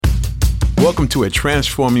Welcome to A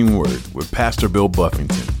Transforming Word with Pastor Bill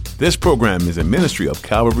Buffington. This program is a ministry of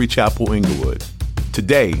Calvary Chapel, Inglewood.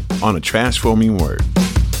 Today on A Transforming Word.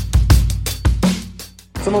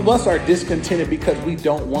 Some of us are discontented because we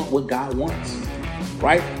don't want what God wants,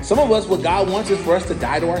 right? Some of us, what God wants is for us to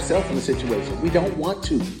die to ourselves in a situation. We don't want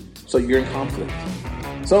to, so you're in conflict.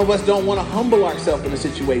 Some of us don't want to humble ourselves in a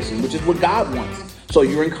situation, which is what God wants. So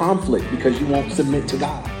you're in conflict because you won't submit to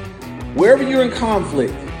God. Wherever you're in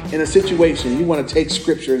conflict in a situation, you want to take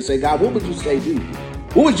scripture and say, God, what would you say do?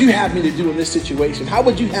 What would you have me to do in this situation? How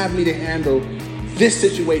would you have me to handle this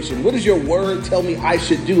situation? What does your word tell me I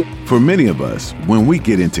should do? For many of us, when we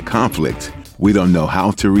get into conflict, we don't know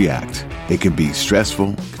how to react. It can be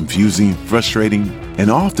stressful, confusing, frustrating,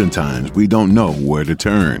 and oftentimes we don't know where to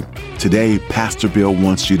turn. Today, Pastor Bill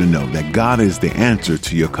wants you to know that God is the answer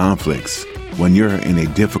to your conflicts. When you're in a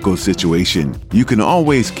difficult situation, you can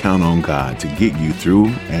always count on God to get you through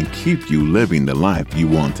and keep you living the life you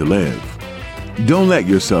want to live. Don't let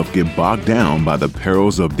yourself get bogged down by the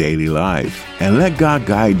perils of daily life, and let God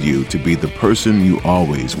guide you to be the person you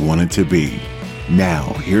always wanted to be.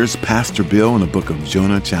 Now, here's Pastor Bill in the book of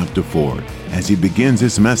Jonah chapter 4 as he begins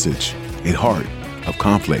his message, A Heart of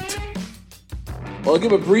Conflict. Well, I'll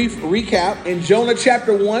give a brief recap. In Jonah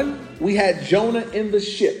chapter 1, we had Jonah in the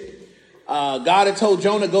ship. God had told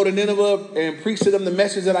Jonah, go to Nineveh and preach to them the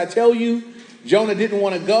message that I tell you. Jonah didn't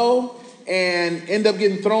want to go and end up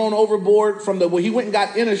getting thrown overboard he went and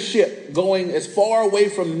got in a ship going as far away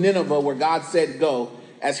from Nineveh where God said go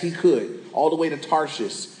as he could, all the way to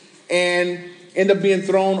Tarshish, and end up being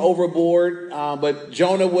thrown overboard. But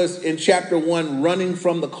Jonah was in chapter 1 running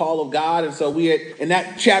from the call of God. And so in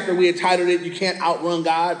that chapter, we had titled it, You Can't Outrun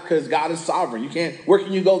God because God is sovereign. Where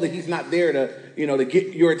can you go that he's not there to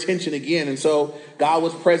get your attention again? And so God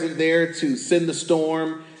was present there to send the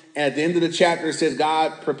storm. And at the end of the chapter, it says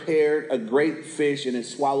God prepared a great fish and it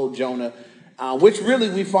swallowed Jonah, which really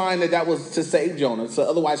we find that was to save Jonah. So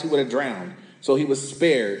otherwise he would have drowned. So he was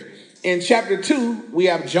spared. In chapter 2, we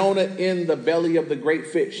have Jonah in the belly of the great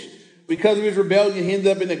fish. Because of his rebellion, he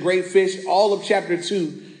ended up in the great fish. All of chapter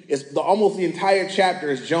 2, almost the entire chapter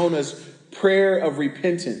is Jonah's prayer of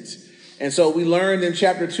repentance. And so we learned in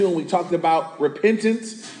chapter 2, and we talked about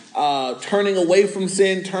repentance, turning away from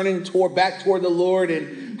sin, turning back toward the Lord,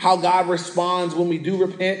 and how God responds when we do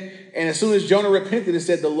repent. And as soon as Jonah repented, it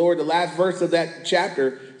said the last verse of that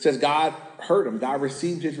chapter says God heard him. God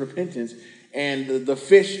received his repentance. And the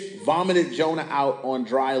fish vomited Jonah out on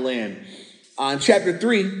dry land. In chapter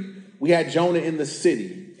 3, we had Jonah in the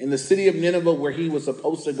city of Nineveh, where he was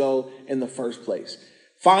supposed to go in the first place.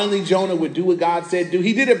 Finally, Jonah would do what God said do.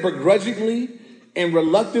 He did it begrudgingly and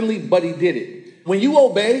reluctantly, but he did it. When you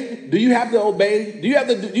obey, do you have to obey? Do you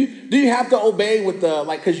have to obey with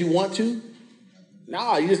because you want to?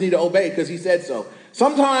 No, you just need to obey because he said so.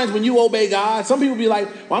 Sometimes when you obey God, some people be like,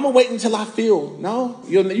 well, I'm going to wait until I feel. No,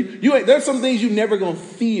 there's some things you're never going to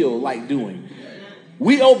feel like doing.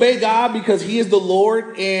 We obey God because he is the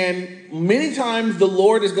Lord. And many times the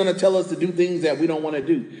Lord is going to tell us to do things that we don't want to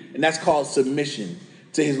do. And that's called submission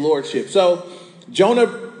to his lordship. So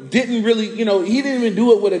Jonah didn't really, he didn't even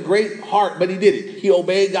do it with a great heart, but he did it. He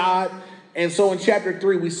obeyed God. And so in chapter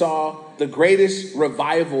 3, we saw the greatest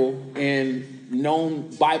revival in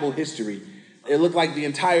known Bible history. It looked like the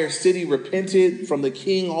entire city repented from the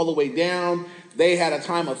king all the way down. They had a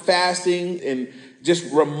time of fasting and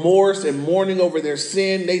just remorse and mourning over their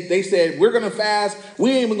sin. They said, we're going to fast.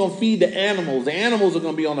 We ain't even going to feed the animals. The animals are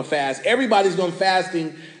going to be on the fast. Everybody's going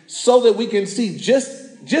fasting so that we can see,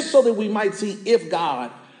 just so that we might see if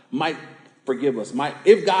God might forgive us,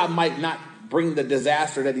 if God might not bring the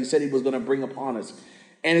disaster that he said he was going to bring upon us.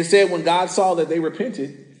 And it said when God saw that they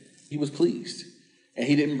repented, he was pleased. And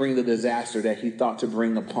he didn't bring the disaster that he thought to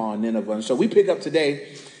bring upon Nineveh. And so we pick up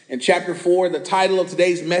today in chapter 4. The title of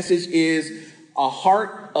today's message is A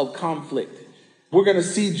Heart of Conflict. We're going to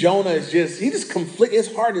see Jonah is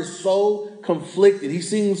his heart is so conflicted. He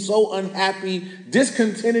seems so unhappy,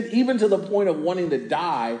 discontented, even to the point of wanting to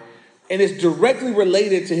die. And it's directly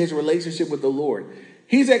related to his relationship with the Lord.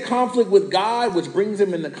 He's at conflict with God, which brings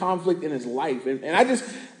him into conflict in his life. And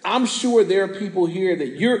I'm sure there are people here that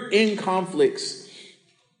you're in conflicts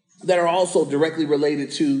that are also directly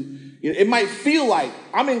related to, it might feel like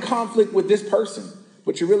I'm in conflict with this person,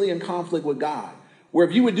 but you're really in conflict with God. Where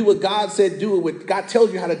if you would do what God said, do it, God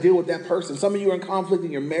tells you how to deal with that person. Some of you are in conflict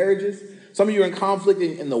in your marriages. Some of you are in conflict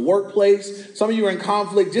in the workplace. Some of you are in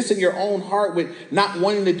conflict just in your own heart with not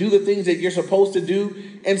wanting to do the things that you're supposed to do.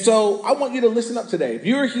 And so I want you to listen up today. If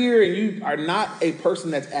you're here and you are not a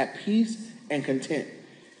person that's at peace and content,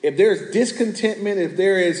 if there's discontentment, if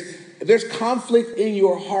there's conflict in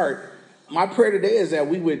your heart, my prayer today is that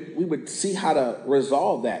we would see how to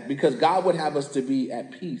resolve that, because God would have us to be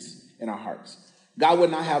at peace in our hearts. God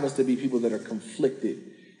would not have us to be people that are conflicted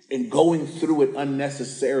and going through it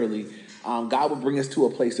unnecessarily. God would bring us to a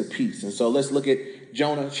place of peace. And so let's look at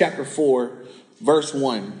Jonah chapter 4, verse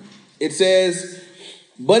 1. It says,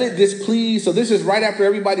 but it displeased. So this is right after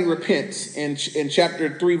everybody repents in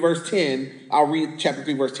chapter 3, verse 10. I'll read chapter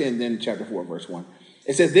 3, verse 10, then chapter 4, verse 1.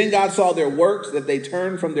 It says, then God saw their works, that they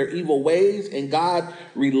turned from their evil ways, and God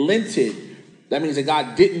relented. That means that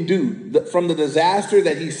God didn't do from the disaster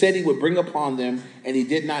that he said he would bring upon them, and he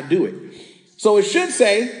did not do it. So it should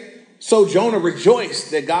say, so Jonah rejoiced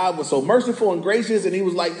that God was so merciful and gracious, and he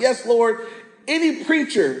was like, yes, Lord, any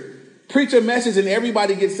preacher preach a message and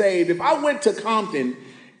everybody gets saved. If I went to Compton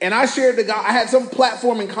and I shared the God, I had some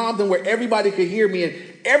platform in Compton where everybody could hear me and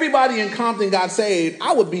everybody in Compton got saved,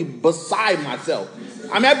 I would be beside myself.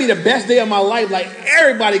 I mean, that'd be the best day of my life. Like,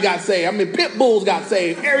 everybody got saved. I mean, pit bulls got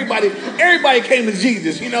saved. Everybody came to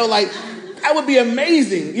Jesus. You know, like, that would be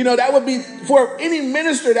amazing. You know, that would be, for any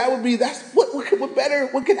minister, that would be,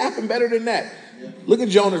 what could happen better than that? Look at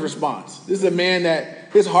Jonah's response. This is a man that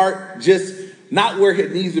his heart just not where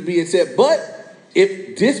it needs to be. It said, but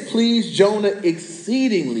it displeased Jonah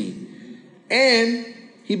exceedingly, and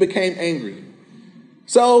he became angry.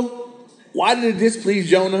 So why did it displease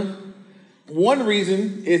Jonah? One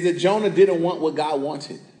reason is that Jonah didn't want what God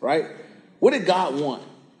wanted, right? What did God want?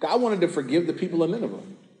 God wanted to forgive the people of Nineveh.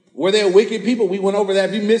 Were they a wicked people? We went over that.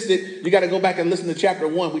 If you missed it, you got to go back and listen to chapter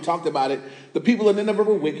 1. We talked about it. The people of Nineveh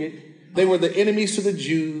were wicked. They were the enemies to the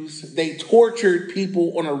Jews. They tortured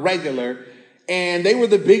people on a regular, and they were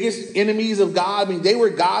the biggest enemies of God. I mean, they were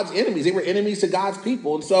God's enemies. They were enemies to God's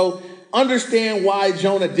people. And so understand why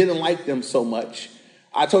Jonah didn't like them so much.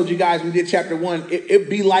 I told you guys, we did chapter 1. It'd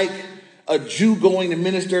be like a Jew going to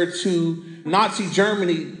minister to Nazi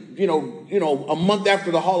Germany, you know, a month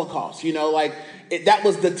after the Holocaust, that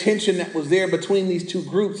was the tension that was there between these two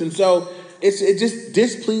groups. And so it just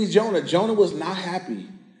displeased Jonah. Jonah was not happy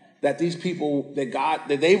that these people, that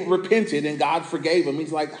they repented and God forgave them.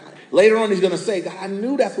 He's like, later on, he's going to say, God, I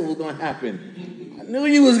knew that's what was going to happen. I knew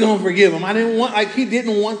you was going to forgive him. He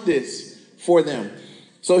didn't want this for them.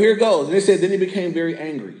 So here it goes. And it says, then he became very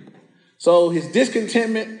angry. So his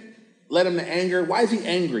discontentment led him to anger. Why is he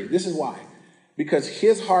angry? This is why. Because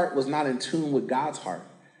his heart was not in tune with God's heart,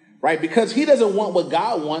 right? Because he doesn't want what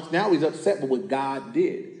God wants. Now he's upset with what God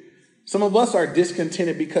did. Some of us are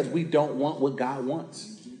discontented because we don't want what God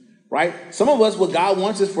wants, right? Some of us, what God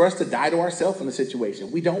wants is for us to die to ourselves in a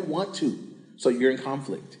situation. We don't want to, so you're in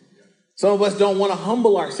conflict. Some of us don't want to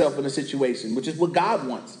humble ourselves in a situation, which is what God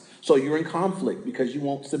wants. So you're in conflict because you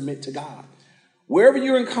won't submit to God. Wherever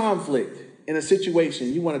you're in conflict in a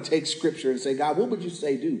situation, you want to take scripture and say, God, what would you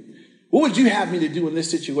say do? What would you have me to do in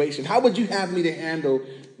this situation? How would you have me to handle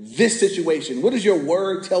this situation? What does your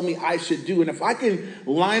word tell me I should do? And if I can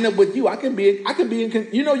line up with you, you can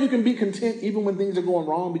be content even when things are going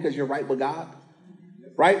wrong because you're right with God,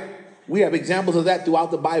 right? We have examples of that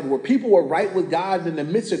throughout the Bible where people were right with God in the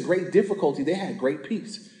midst of great difficulty. They had great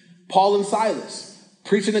peace. Paul and Silas,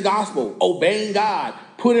 preaching the gospel, obeying God,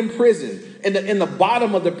 put in prison, in the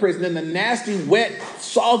bottom of the prison, in the nasty, wet,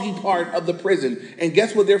 soggy part of the prison. And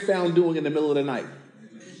guess what they're found doing in the middle of the night?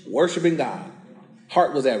 Worshiping God.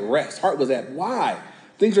 Heart was at rest. Heart was at why?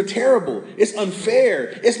 Things are terrible. It's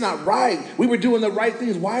unfair. It's not right. We were doing the right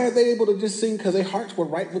things. Why are they able to just sing? Because their hearts were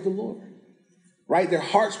right with the Lord. Right? Their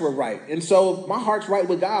hearts were right. And so if my heart's right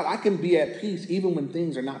with God, I can be at peace even when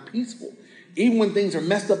things are not peaceful. Even when things are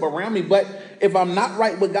messed up around me. But if I'm not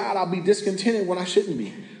right with God, I'll be discontented when I shouldn't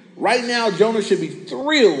be. Right now, Jonah should be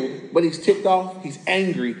thrilled, but he's ticked off. He's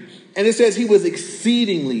angry. And it says he was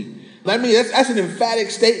exceedingly. I mean, that's an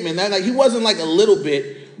emphatic statement. He wasn't like a little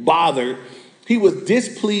bit bothered. He was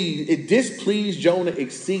displeased. It displeased Jonah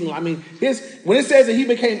exceedingly. I mean, when it says that he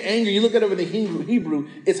became angry, you look at it in the Hebrew,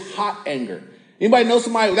 it's hot anger. Anybody know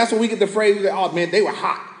somebody? That's when we get the phrase, oh man, they were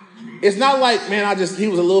hot. It's not like, man, he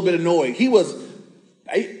was a little bit annoyed. He was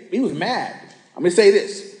mad. I'm going to say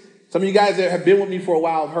this. Some of you guys that have been with me for a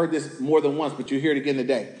while have heard this more than once, but you'll hear it again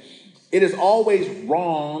today. It is always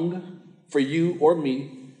wrong for you or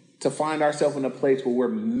me to find ourselves in a place where we're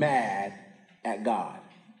mad at God.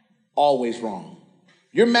 Always wrong.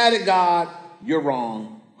 You're mad at God, you're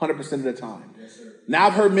wrong 100% of the time. Yes, sir. Now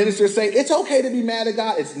I've heard ministers say, it's okay to be mad at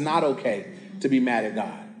God. It's not okay to be mad at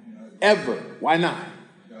God. Ever. Why not?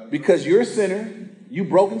 Because you're a sinner, you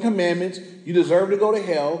broken commandments, you deserve to go to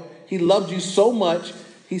hell. He loved you so much,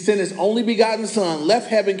 he sent his only begotten son, left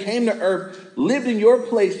heaven, came to earth, lived in your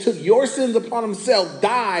place, took your sins upon himself,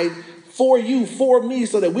 died for you, for me,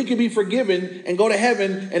 so that we can be forgiven and go to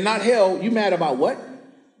heaven and not hell. You mad about what?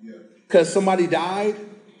 Because somebody died?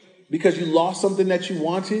 Because you lost something that you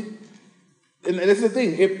wanted? And this is the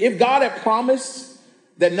thing. If God had promised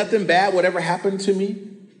that nothing bad would ever happen to me,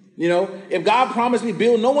 if God promised me,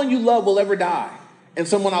 Bill, no one you love will ever die, and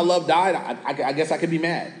someone I love died, I guess I could be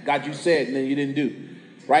mad. God, you said, and then you didn't do.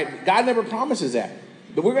 Right? God never promises that.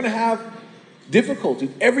 But we're going to have difficulty.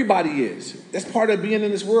 Everybody is. That's part of being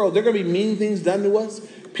in this world. There are going to be mean things done to us.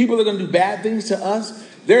 People are going to do bad things to us.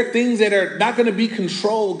 There are things that are not going to be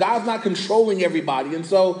controlled. God's not controlling everybody. And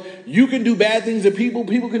so you can do bad things to people.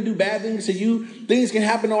 People can do bad things to you. Things can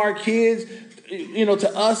happen to our kids,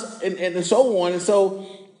 to us and so on. And so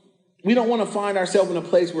we don't want to find ourselves in a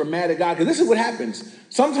place where we're mad at God. Because this is what happens.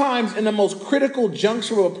 Sometimes in the most critical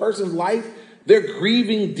juncture of a person's life, they're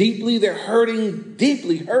grieving deeply. They're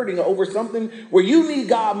deeply hurting over something where you need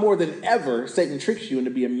God more than ever. Satan tricks you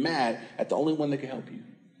into being mad at the only one that can help you.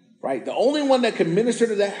 Right? The only one that can minister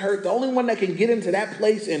to that hurt, the only one that can get into that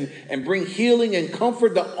place and bring healing and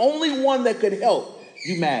comfort, the only one that could help,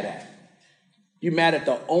 you mad at. You mad at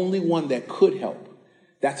the only one that could help.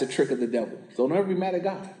 That's a trick of the devil. So don't ever be mad at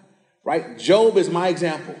God. Right? Job is my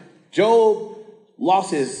example. Job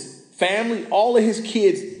lost his family, all of his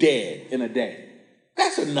kids dead in a day.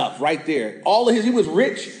 That's enough right there. He was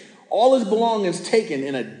rich, all his belongings taken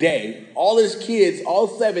in a day. All his kids, all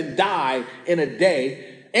 7 die in a day.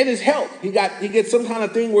 And his health, he gets some kind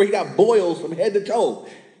of thing where he got boils from head to toe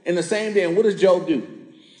in the same day. And what does Job do?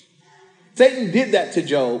 Satan did that to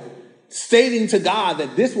Job, stating to God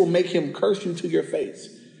that this will make him curse you to your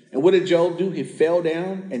face. And what did Job do? He fell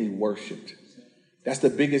down and he worshiped. That's the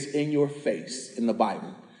biggest in your face in the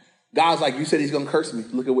Bible. God's like, you said he's going to curse me.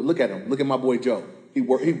 Look at him. Look at my boy Job. He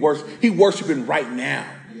worshiping right now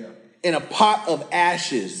in a pot of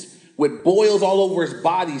ashes, with boils all over his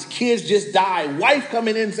body. Kids just died. Wife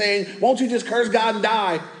coming in saying, won't you just curse God and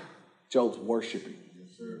die? Job's worshiping.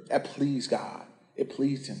 Yes, that pleased God. It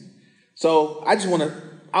pleased him. So I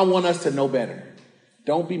want us to know better.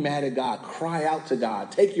 Don't be mad at God. Cry out to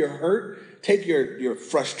God. Take your hurt, take your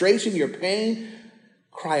frustration, your pain.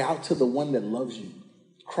 Cry out to the one that loves you.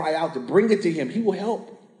 Cry out to bring it to him. He will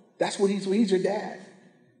help. That's what he's your dad.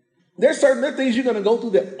 There are things you're going to go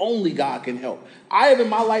through that only God can help. I have in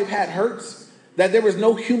my life had hurts that there was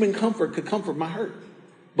no human comfort could comfort my hurt.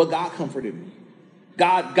 But God comforted me.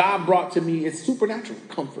 God brought to me, it's supernatural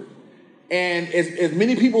comfort. And as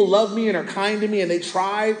many people love me and are kind to me and they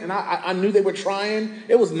tried, and I knew they were trying.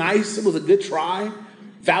 It was nice. It was a good try.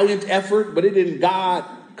 Valiant effort, but God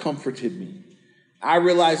comforted me. I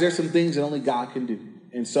realized there's some things that only God can do.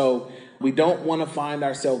 And so we don't want to find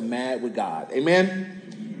ourselves mad with God.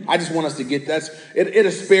 Amen? I just want us to get that.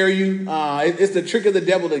 It'll spare you. It's the trick of the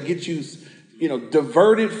devil to get you,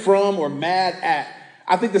 diverted from or mad at.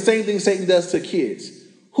 I think the same thing Satan does to kids.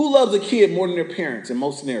 Who loves a kid more than their parents in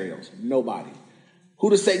most scenarios? Nobody. Who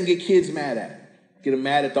does Satan get kids mad at? Get them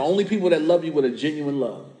mad at the only people that love you with a genuine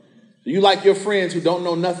love. So you like your friends who don't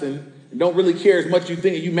know nothing and don't really care as much as you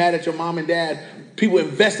think, and you mad at your mom and dad, people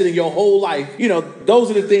invested in your whole life. Those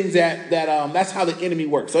are the things that's how the enemy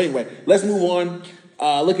works. So anyway, let's move on.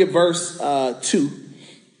 Look at verse 2.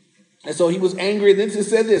 And so he was angry. And then it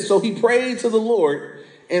said this. So he prayed to the Lord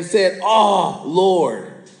and said, "Oh, Lord,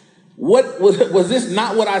 what was this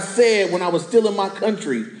not what I said when I was still in my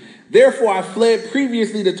country? Therefore, I fled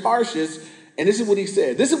previously to Tarshish." And this is what he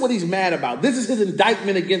said. This is what he's mad about. This is his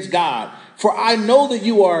indictment against God. "For I know that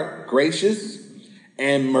you are gracious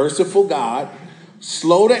and merciful God,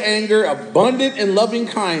 slow to anger, abundant in loving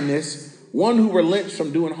kindness, one who relents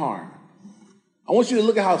from doing harm." I want you to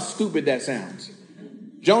look at how stupid that sounds.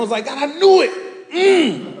 Jonah's like, "God, I knew it.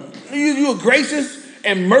 You are gracious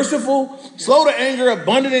and merciful, slow to anger,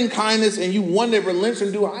 abundant in kindness, and you one that relents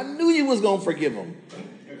from doing. I knew you was going to forgive him."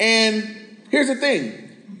 And here's the thing.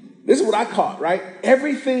 This is what I caught, right?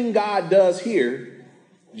 Everything God does here,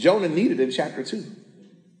 Jonah needed in chapter 2.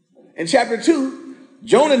 In chapter 2,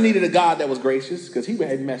 Jonah needed a God that was gracious because he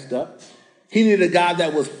had messed up. He needed a God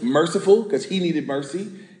that was merciful because he needed mercy.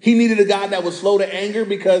 He needed a God that was slow to anger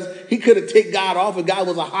because he could have ticked God off if God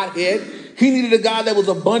was a hothead. He needed a God that was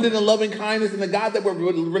abundant in loving kindness and a God that would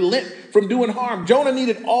relent from doing harm. Jonah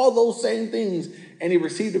needed all those same things, and he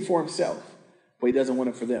received it for himself, but he doesn't want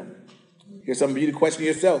it for them. Here's something for you to question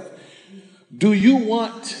yourself. Do you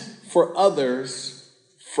want for others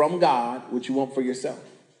from God what you want for yourself?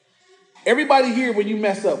 Everybody here, when you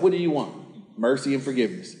mess up, what do you want? Mercy and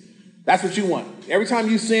forgiveness. That's what you want. Every time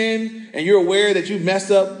you sin and you're aware that you've messed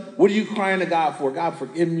up, what are you crying to God for? God,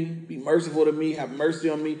 forgive me, be merciful to me, have mercy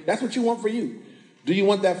on me. That's what you want for you. Do you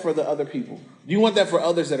want that for the other people? Do you want that for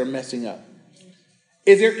others that are messing up?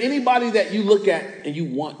 Is there anybody that you look at and you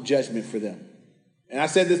want judgment for them? And I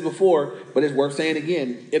said this before, but it's worth saying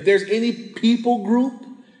again. If there's any people group,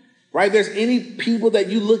 right, there's any people that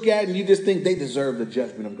you look at and you just think they deserve the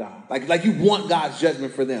judgment of God. Like you want God's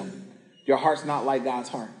judgment for them. Your heart's not like God's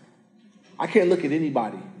heart. I can't look at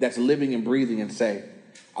anybody that's living and breathing and say,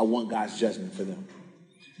 I want God's judgment for them.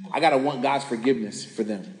 I got to want God's forgiveness for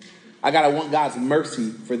them. I got to want God's mercy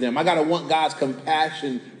for them. I got to want God's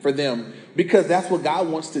compassion for them, because that's what God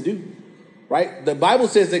wants to do, right? The Bible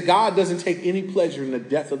says that God doesn't take any pleasure in the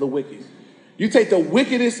death of the wicked. You take the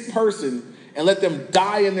wickedest person and let them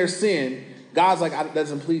die in their sin, God's like, that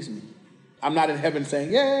doesn't please me. I'm not in heaven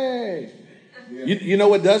saying, yay. Yeah. You know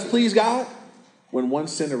what does please God? When one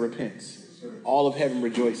sinner repents, all of heaven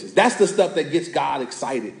rejoices. That's the stuff that gets God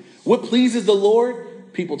excited. What pleases the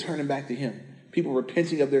Lord? People turning back to him. People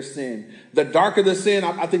repenting of their sin. The darker the sin,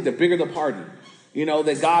 I think the bigger the party. You know,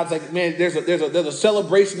 that God's like, man, there's a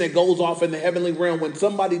celebration that goes off in the heavenly realm when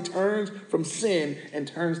somebody turns from sin and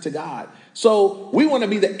turns to God. So we want to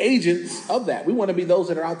be the agents of that. We want to be those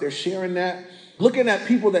that are out there sharing that, looking at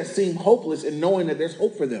people that seem hopeless and knowing that there's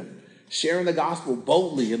hope for them. Sharing the gospel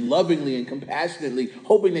boldly and lovingly and compassionately,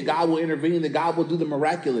 hoping that God will intervene, that God will do the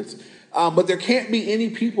miraculous. But there can't be any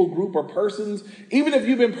people group or persons, even if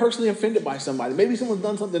you've been personally offended by somebody. Maybe someone's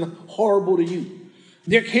done something horrible to you.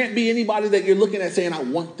 There can't be anybody that you're looking at saying, I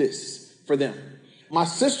want this for them. My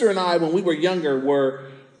sister and I, when we were younger,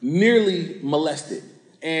 were nearly molested.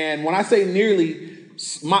 And when I say nearly,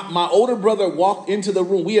 my older brother walked into the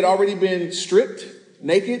room. We had already been stripped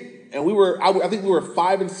naked, and I think we were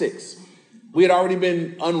 5 and 6. We had already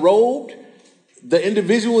been unrobed. The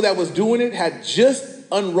individual that was doing it had just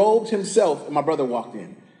unrobed himself, and my brother walked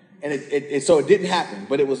in. And so it didn't happen,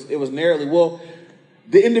 but it was narrowly. Well,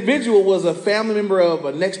 the individual was a family member of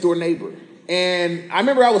a next door neighbor. And I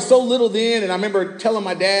remember I was so little then, and I remember telling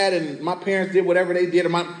my dad, and my parents did whatever they did.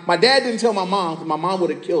 And my dad didn't tell my mom, because my mom would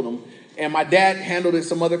have killed him. And my dad handled it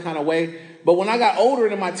some other kind of way. But when I got older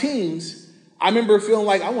and in my teens, I remember feeling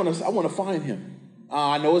like I want to find him.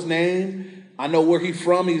 I know his name. I know where he's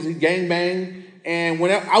from. He's gangbang. And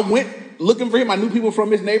when I went looking for him, I knew people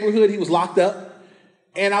from his neighborhood. He was locked up.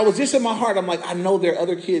 And I was just in my heart, I'm like, I know there are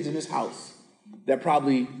other kids in this house that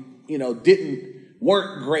probably,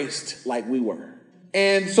 weren't graced like we were.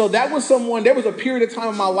 And so that was there was a period of time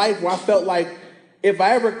in my life where I felt like if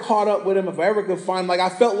I ever caught up with him, if I ever could find him, I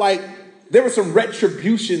felt like there was some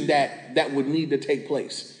retribution that would need to take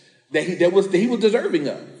place, that he was deserving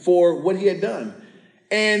of for what he had done.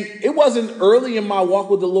 And it wasn't early in my walk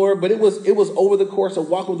with the Lord, but it was over the course of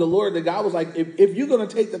walking with the Lord that God was like, if you're going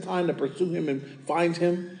to take the time to pursue him and find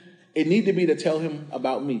him, it need to be to tell him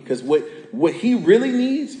about me. Because what he really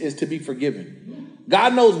needs is to be forgiven.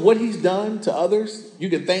 God knows what he's done to others. You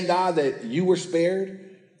can thank God that you were spared.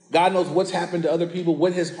 God knows what's happened to other people,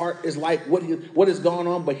 what his heart is like, what has gone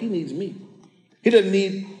on, but he needs me. He doesn't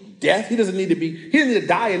need death. He doesn't need to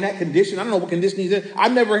die in that condition. I don't know what condition he's in.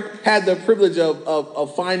 I've never had the privilege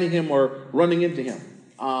of finding him or running into him.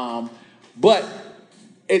 But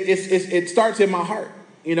it starts in my heart.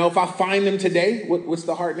 If I find him today, what's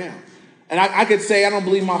the heart now? And I could say I don't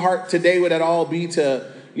believe my heart today would at all be to,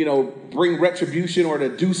 bring retribution or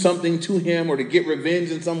to do something to him or to get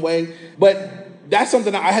revenge in some way. But that's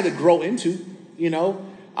something that I had to grow into,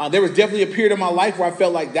 There was definitely a period of my life where I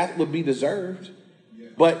felt like that would be deserved.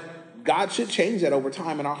 But God should change that over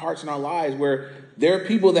time in our hearts and our lives, where there are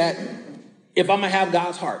people that, if I'm going to have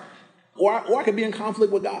God's heart, or I could be in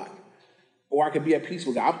conflict with God, or I could be at peace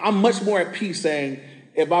with God. I'm much more at peace saying,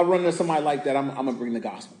 if I run into somebody like that, I'm going to bring the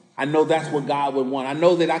gospel. I know that's what God would want. I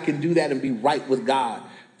know that I can do that and be right with God.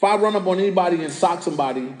 If I run up on anybody and sock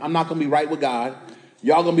somebody, I'm not going to be right with God.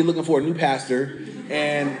 Y'all going to be looking for a new pastor.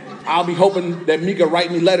 And I'll be hoping that Mika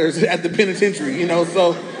write me letters at the penitentiary,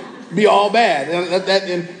 so be all bad.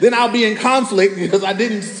 And then I'll be in conflict because I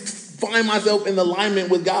didn't find myself in alignment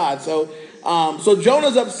with God. So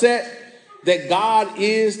Jonah's upset that God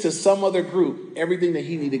is to some other group everything that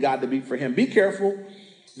he needed God to be for him. Be careful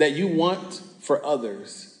that you want for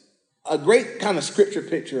others. A great kind of scripture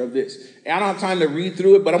picture of this. And I don't have time to read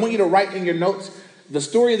through it, but I want you to write in your notes. The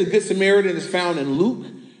story of the Good Samaritan is found in Luke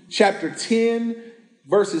chapter 10,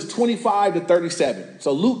 verses 25 to 37.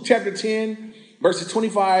 So Luke chapter 10, verses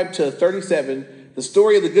 25 to 37, the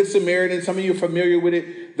story of the Good Samaritan. Some of you are familiar with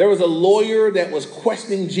it. There was a lawyer that was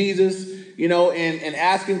questioning Jesus, and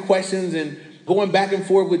asking questions and going back and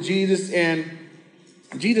forth with Jesus. And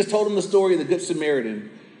Jesus told him the story of the Good Samaritan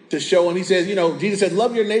to show him. He says, Jesus said,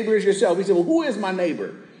 love your neighbor as yourself. He said, well, who is my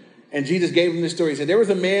neighbor? And Jesus gave him this story. He said, there was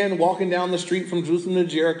a man walking down the street from Jerusalem to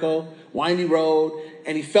Jericho, windy road,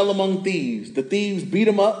 and he fell among thieves. The thieves beat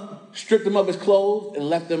him up, stripped him of his clothes, and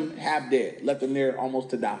left him half dead, left him there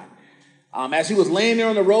almost to die. As he was laying there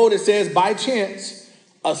on the road, it says, by chance,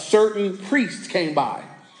 a certain priest came by.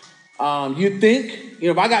 You'd think,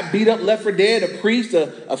 if I got beat up, left for dead, a priest,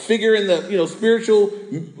 a figure in the, spiritual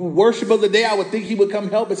worship of the day, I would think he would come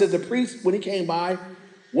help. It says the priest, when he came by,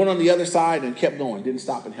 went on the other side and kept going, didn't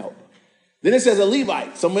stop and help. Then it says a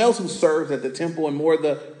Levite, someone else who serves at the temple in more of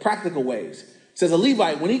the practical ways. It says a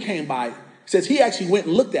Levite, when he came by, it says he actually went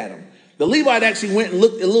and looked at him. The Levite actually went and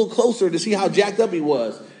looked a little closer to see how jacked up he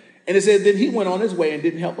was. And it says then he went on his way and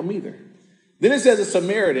didn't help him either. Then it says a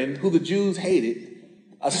Samaritan, who the Jews hated,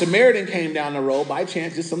 a Samaritan came down the road by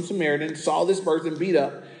chance, just some Samaritan, saw this person beat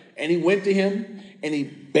up, and he went to him, and he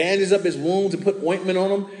bandaged up his wounds and put ointment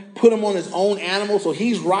on him, put him on his own animal. So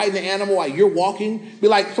he's riding the animal while you're walking. Be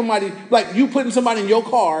like somebody, like you putting somebody in your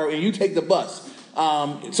car and you take the bus.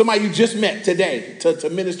 Somebody you just met today to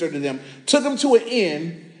minister to them. Took him to an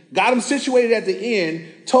inn, got him situated at the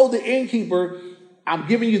inn, told the innkeeper, I'm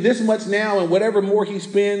giving you this much now, and whatever more he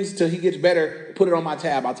spends till he gets better, put it on my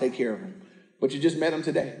tab. I'll take care of him. But you just met him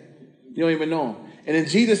today. You don't even know him. And then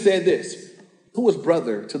Jesus said this. Who was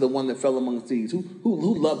brother to the one that fell among thieves?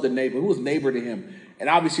 Who loved the neighbor? Who was neighbor to him? And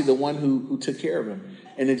obviously the one who took care of him.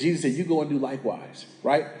 And then Jesus said, you go and do likewise,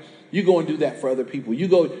 right? You go and do that for other people. You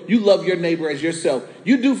love your neighbor as yourself.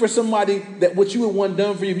 You do for somebody that what you would want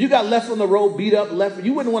done for you. If you got left on the road, beat up,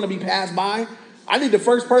 you wouldn't want to be passed by. I need the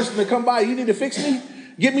first person to come by. You need to fix me.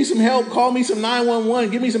 Get me some help. Call me some 911.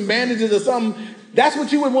 Give me some bandages or something. That's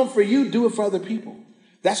what you would want for you. Do it for other people.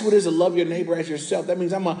 That's what it is to love your neighbor as yourself. That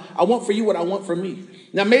means I want for you what I want for me.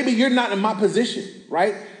 Now, maybe you're not in my position,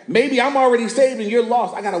 right? Maybe I'm already saved and you're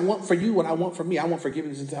lost. I got to want for you what I want for me. I want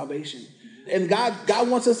forgiveness and salvation. And God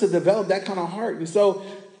wants us to develop that kind of heart. And so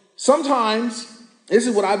sometimes, this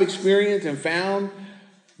is what I've experienced and found,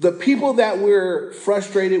 the people that we're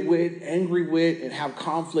frustrated with, angry with, and have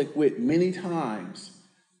conflict with many times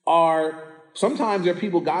sometimes they're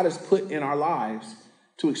people God has put in our lives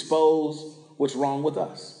to expose what's wrong with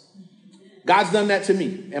us. God's done that to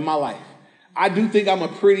me in my life. I do think I'm a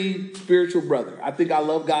pretty spiritual brother. I think I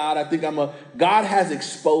love God. God has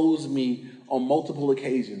exposed me on multiple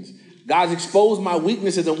occasions. God's exposed my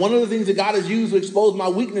weaknesses. And one of the things that God has used to expose my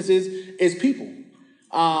weaknesses is people.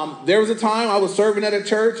 There was a time I was serving at a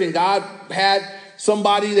church and God had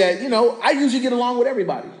somebody that, I usually get along with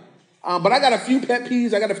everybody. But I got a few pet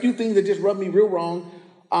peeves. I got a few things that just rub me real wrong.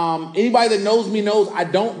 Anybody that knows me knows I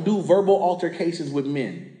don't do verbal altercations with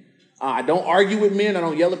men. I don't argue with men. I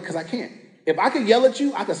don't yell because I can't. If I could yell at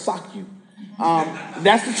you, I could sock you.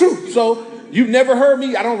 That's the truth. So you've never heard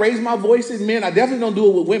me. I don't raise my voice at men. I definitely don't do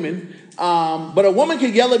it with women. But a woman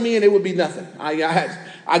could yell at me and it would be nothing.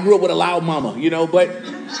 I grew up with a loud mama, but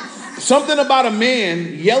something about a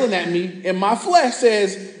man yelling at me in my flesh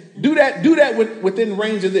says, do that within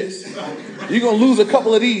range of this. You're going to lose a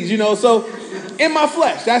couple of these, So in my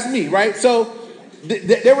flesh, that's me, right? So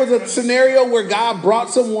there was a scenario where God brought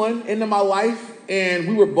someone into my life and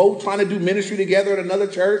we were both trying to do ministry together at another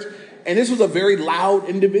church. And this was a very loud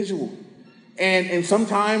individual. And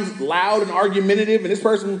sometimes loud and argumentative, and this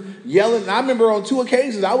person yelling. And I remember on 2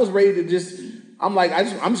 occasions, I was ready to I'm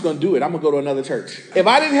just going to do it. I'm going to go to another church. If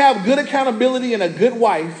I didn't have good accountability and a good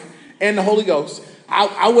wife and the Holy Ghost,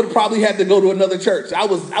 I would have probably had to go to another church. I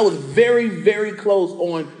was very, very close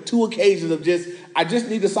on 2 occasions of I just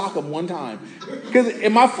need to sock them one time. Because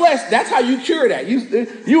in my flesh, that's how you cure that.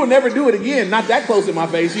 You will never do it again. Not that close in my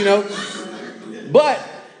face, But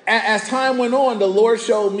as time went on, the Lord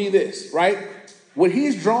showed me this, right? What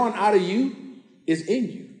he's drawn out of you is in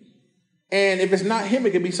you. And if it's not him,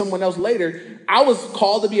 it could be someone else later. I was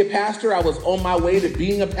called to be a pastor. I was on my way to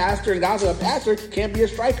being a pastor. And God said, a pastor can't be a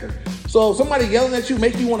striker. So if somebody yelling at you,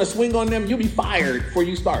 make you want to swing on them, you'll be fired before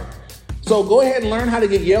you start. So go ahead and learn how to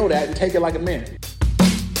get yelled at and take it like a man.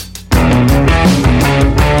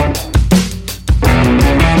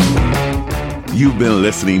 You've been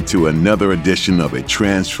listening to another edition of A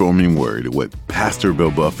Transforming Word with Pastor Bill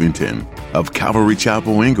Buffington of Calvary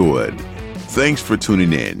Chapel, Inglewood. Thanks for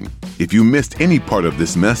tuning in. If you missed any part of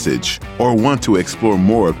this message or want to explore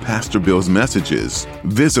more of Pastor Bill's messages,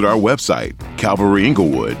 visit our website,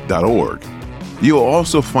 calvaryinglewood.org. You'll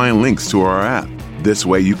also find links to our app. This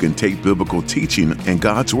way you can take biblical teaching and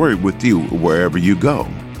God's Word with you wherever you go.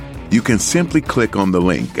 You can simply click on the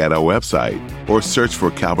link at our website or search for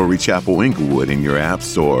Calvary Chapel Inglewood in your app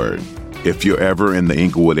store. If you're ever in the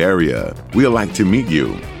Inglewood area, we'd like to meet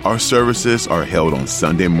you. Our services are held on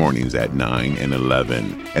Sunday mornings at 9 and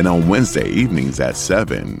 11, and on Wednesday evenings at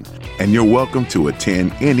 7. And you're welcome to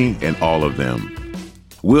attend any and all of them.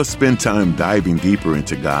 We'll spend time diving deeper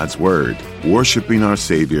into God's Word, worshiping our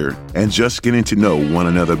Savior, and just getting to know one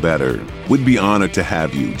another better. We'd be honored to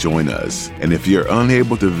have you join us. And if you're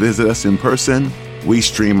unable to visit us in person, we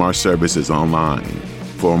stream our services online.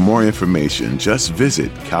 For more information, just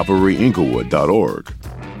visit calvaryinglewood.org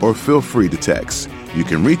or feel free to text. You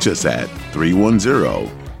can reach us at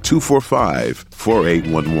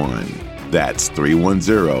 310-245-4811. That's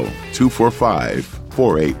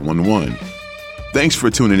 310-245-4811. Thanks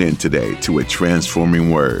for tuning in today to A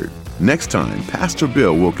Transforming Word. Next time, Pastor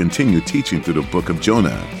Bill will continue teaching through the book of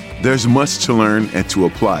Jonah. There's much to learn and to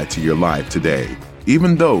apply to your life today,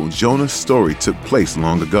 even though Jonah's story took place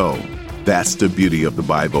long ago. That's the beauty of the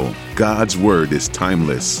Bible. God's Word is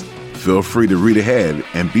timeless. Feel free to read ahead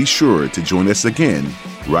and be sure to join us again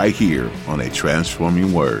right here on A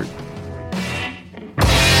Transforming Word.